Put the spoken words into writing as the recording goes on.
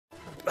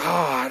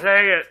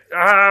dang it!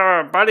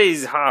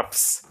 Bunny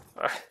hops.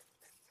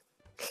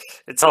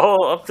 It's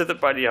all up to the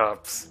bunny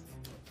hops.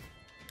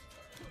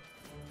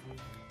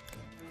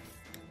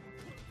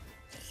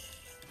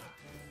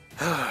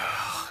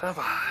 Come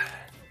on.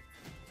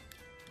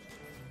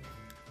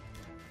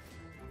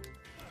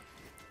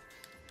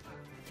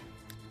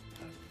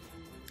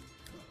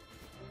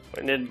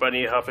 When did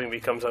bunny hopping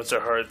become such a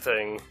hard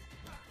thing?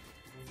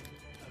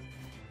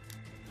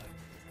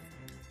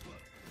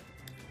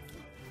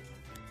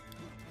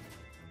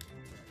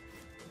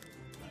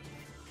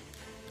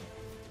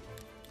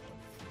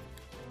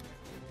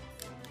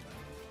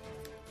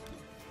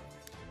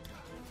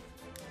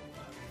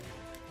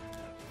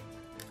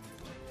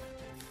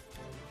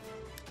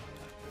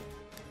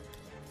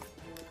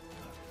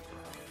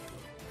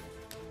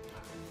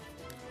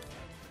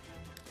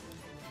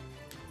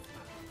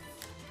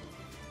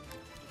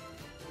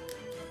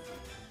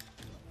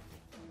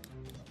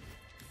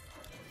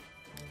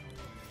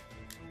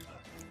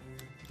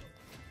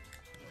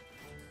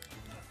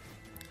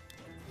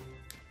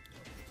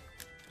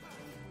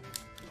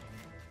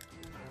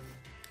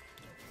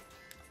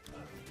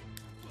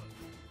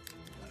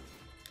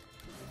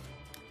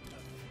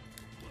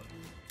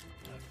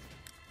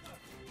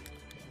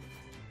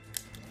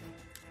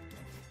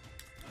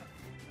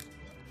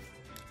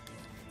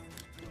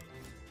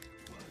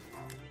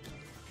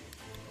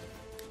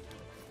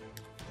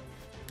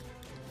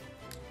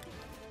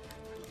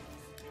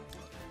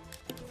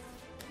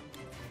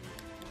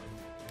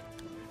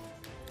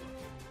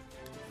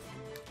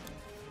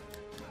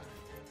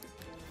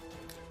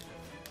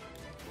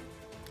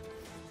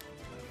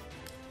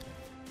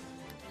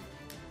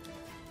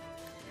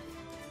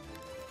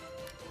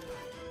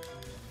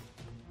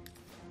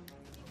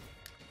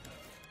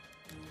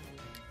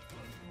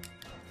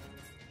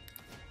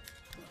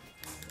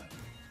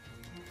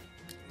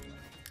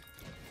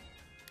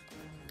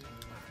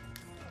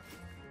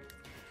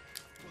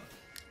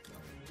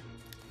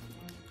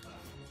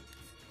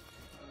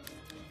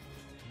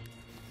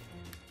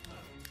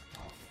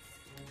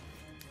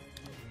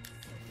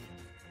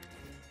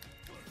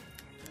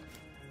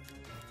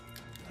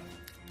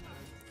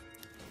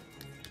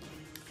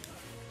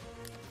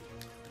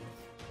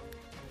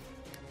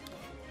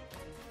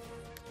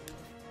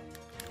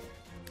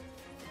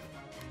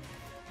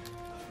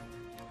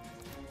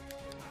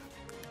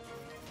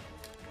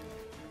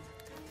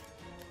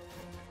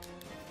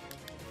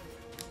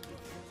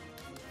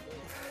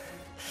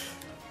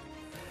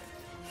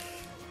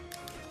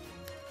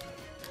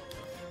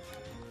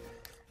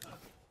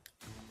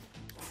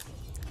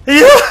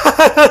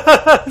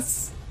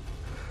 Yes!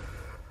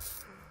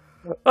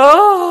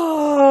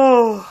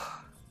 Oh!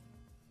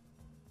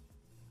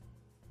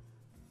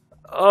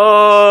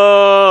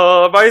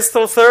 Oh, am I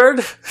still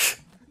third?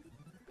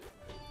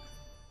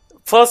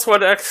 Plus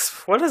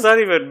 1x. What does that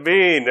even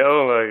mean?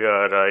 Oh my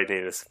god, I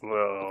need a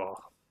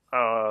smell.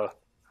 I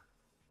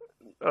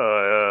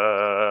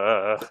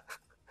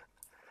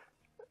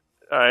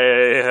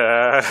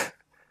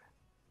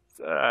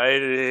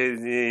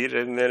need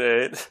a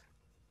minute.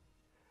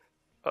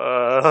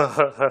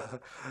 I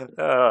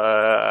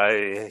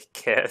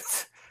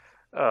can't.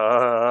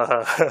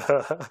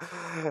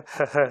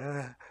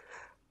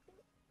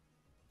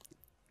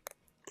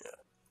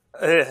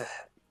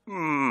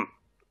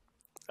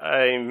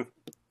 I'm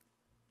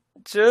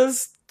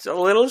just a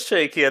little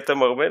shaky at the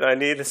moment. I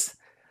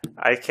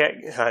can't.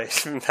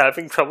 I'm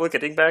having trouble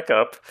getting back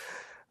up.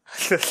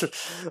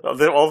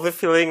 All the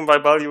feeling in my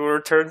body will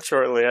return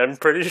shortly, I'm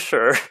pretty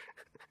sure.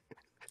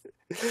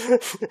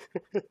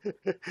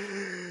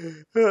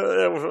 Okay,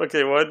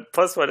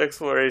 +1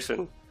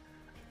 exploration.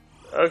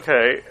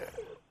 Okay.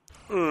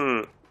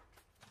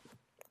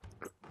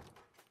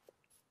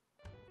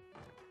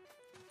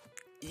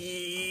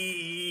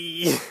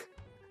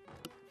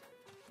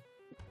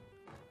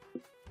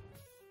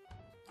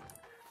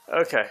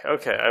 Okay.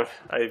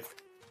 I'm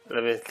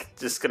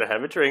just gonna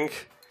have a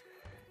drink.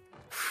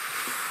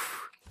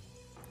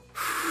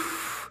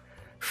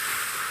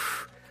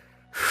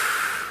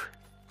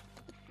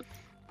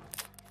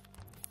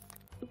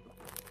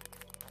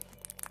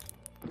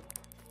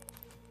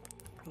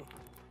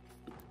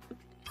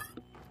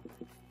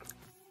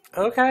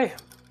 Okay.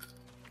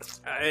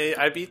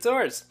 I beat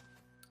Zors.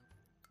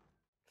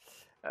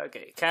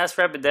 Okay, cast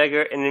Rapid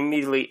Dagger and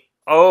immediately...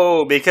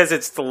 Oh, because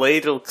it's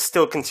delayed, it'll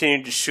still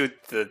continue to shoot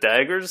the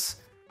daggers?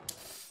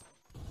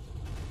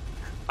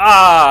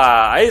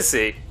 Ah, I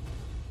see.